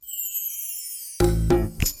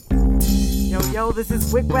Yo, this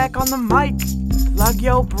is Wick-Wack on the mic. Plug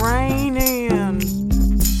your brain in.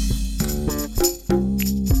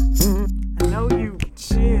 I know you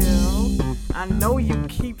chill. I know you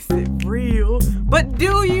keeps it real. But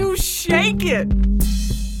do you shake it?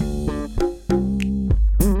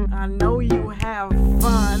 I know you have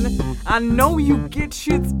fun. I know you get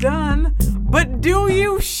shits done. But do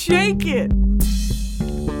you shake it?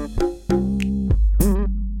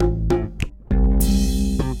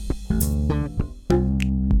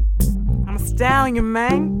 I'm a stallion,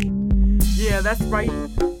 man. Yeah, that's right.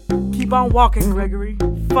 Keep on walking, Gregory.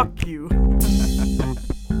 Fuck you.